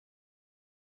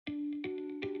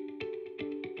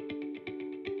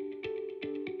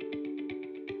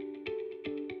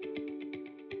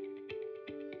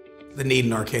The need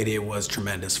in Arcadia was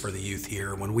tremendous for the youth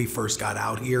here. When we first got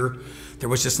out here, there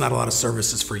was just not a lot of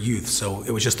services for youth, so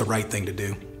it was just the right thing to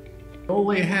do. All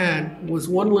they had was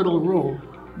one little room,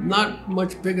 not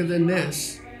much bigger than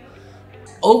this,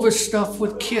 overstuffed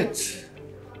with kids.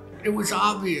 It was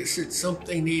obvious that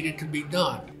something needed to be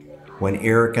done. When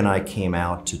Eric and I came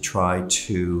out to try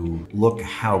to look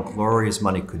how Gloria's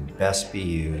money could best be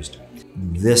used,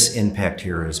 this impact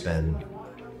here has been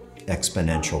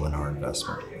exponential in our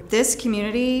investment. This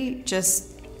community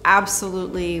just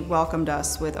absolutely welcomed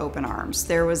us with open arms.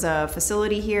 There was a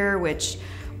facility here which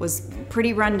was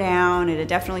pretty run down. It had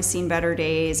definitely seen better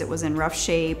days. It was in rough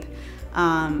shape.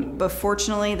 But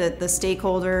fortunately, the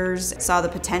stakeholders saw the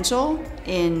potential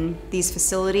in these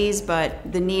facilities,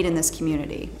 but the need in this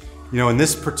community. You know, in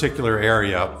this particular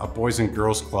area, a Boys and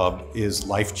Girls Club is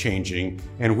life-changing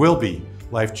and will be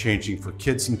life-changing for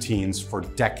kids and teens for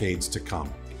decades to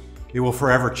come. It will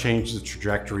forever change the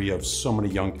trajectory of so many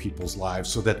young people's lives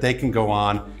so that they can go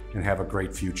on and have a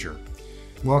great future.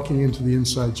 Walking into the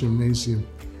inside gymnasium,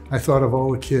 I thought of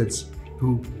all the kids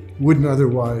who wouldn't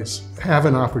otherwise have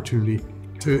an opportunity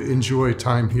to enjoy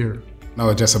time here. No,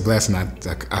 it's just a blessing.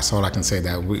 That's all I can say,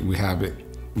 that we have it.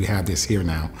 We have this here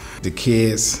now. The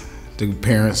kids, the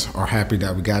parents are happy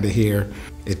that we got it here.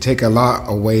 It takes a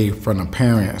lot away from the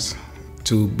parents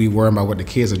to be worried about what the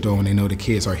kids are doing when they know the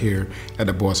kids are here at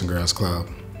the Boys and Girls Club.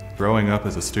 Growing up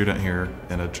as a student here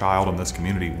and a child in this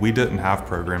community, we didn't have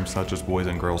programs such as Boys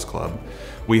and Girls Club.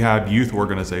 We had youth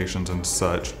organizations and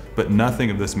such, but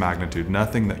nothing of this magnitude,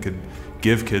 nothing that could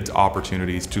give kids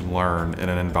opportunities to learn in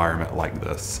an environment like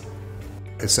this.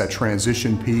 It's that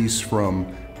transition piece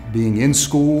from being in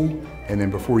school, and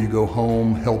then before you go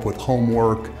home, help with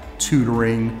homework,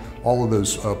 tutoring, all of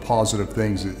those positive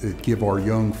things that give our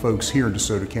young folks here in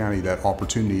DeSoto County that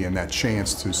opportunity and that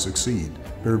chance to succeed.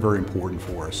 Very, very important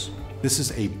for us. This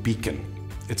is a beacon.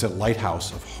 It's a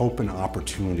lighthouse of hope and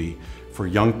opportunity for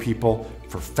young people,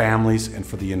 for families, and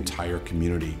for the entire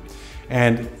community.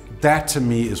 And that to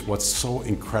me is what's so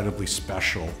incredibly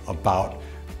special about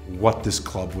what this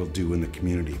club will do in the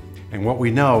community. And what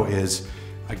we know is,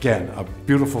 again, a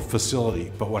beautiful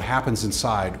facility, but what happens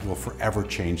inside will forever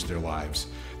change their lives.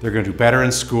 They're going to do better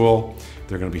in school,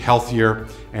 they're going to be healthier,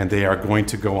 and they are going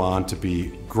to go on to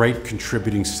be great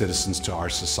contributing citizens to our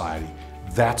society.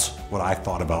 That's what I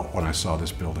thought about when I saw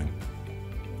this building.